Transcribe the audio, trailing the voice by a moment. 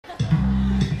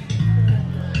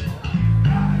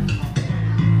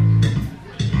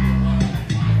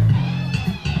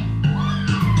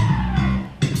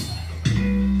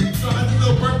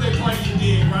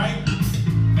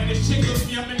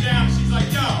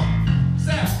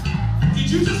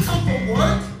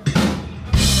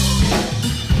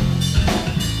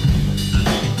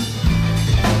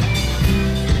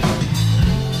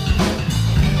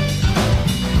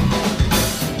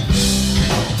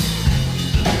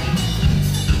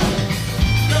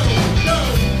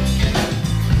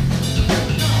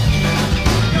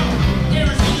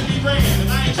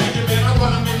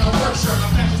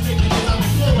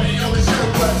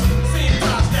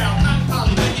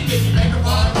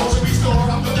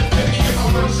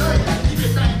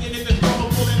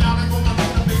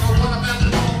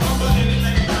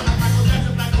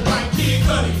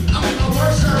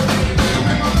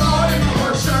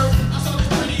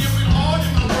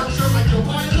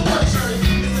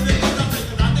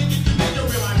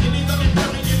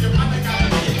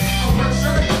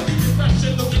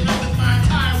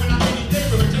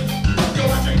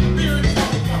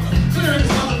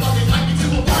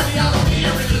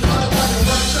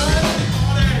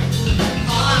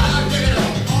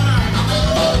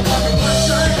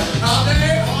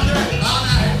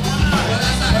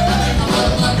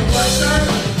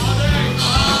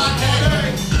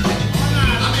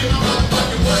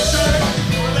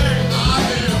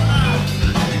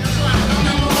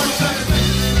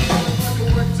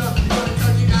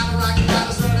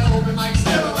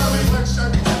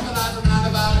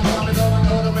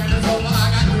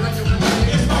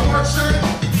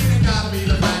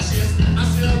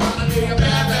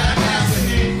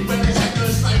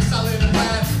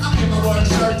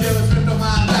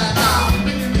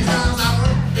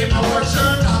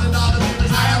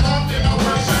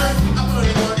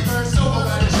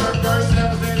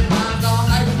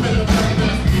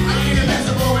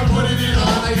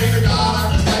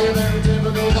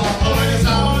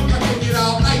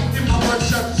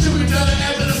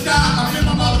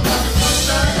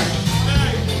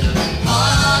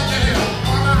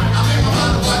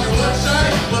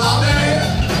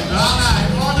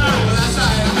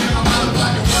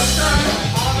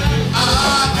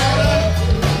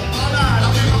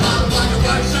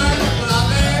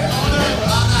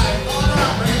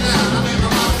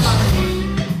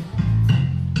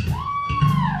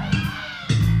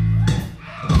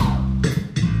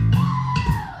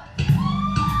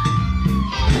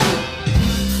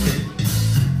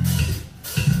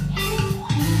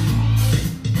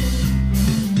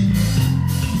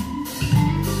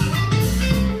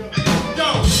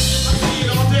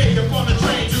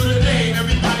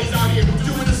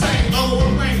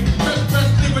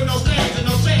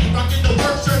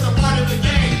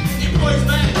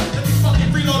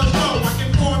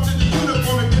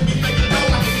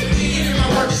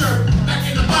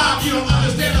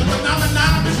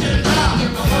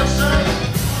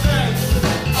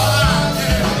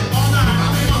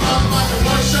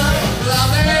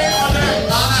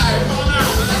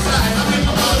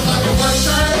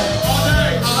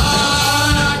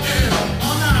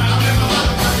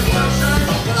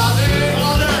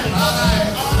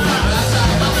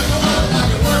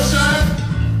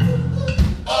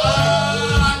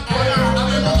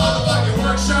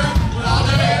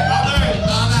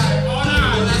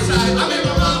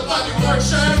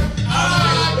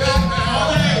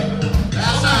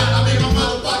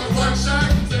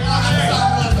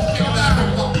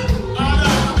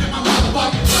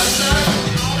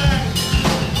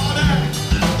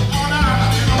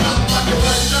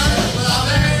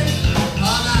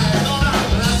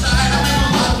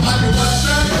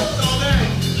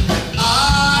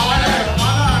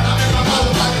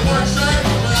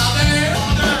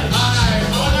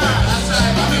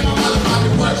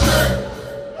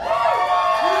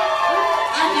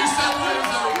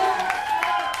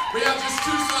We have just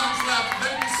 2 songs left.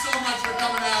 Thank you so much for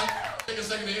coming out. Take a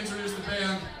second to introduce the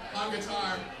band. On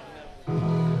guitar,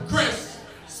 Chris,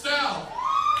 Stell.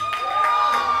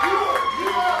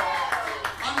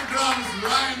 On the drums,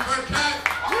 Ryan Birkett.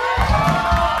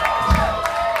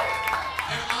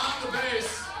 And on the bass,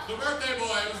 the birthday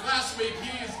boy. It was last week.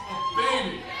 He's a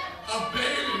baby. A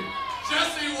baby.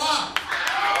 Jesse Watt.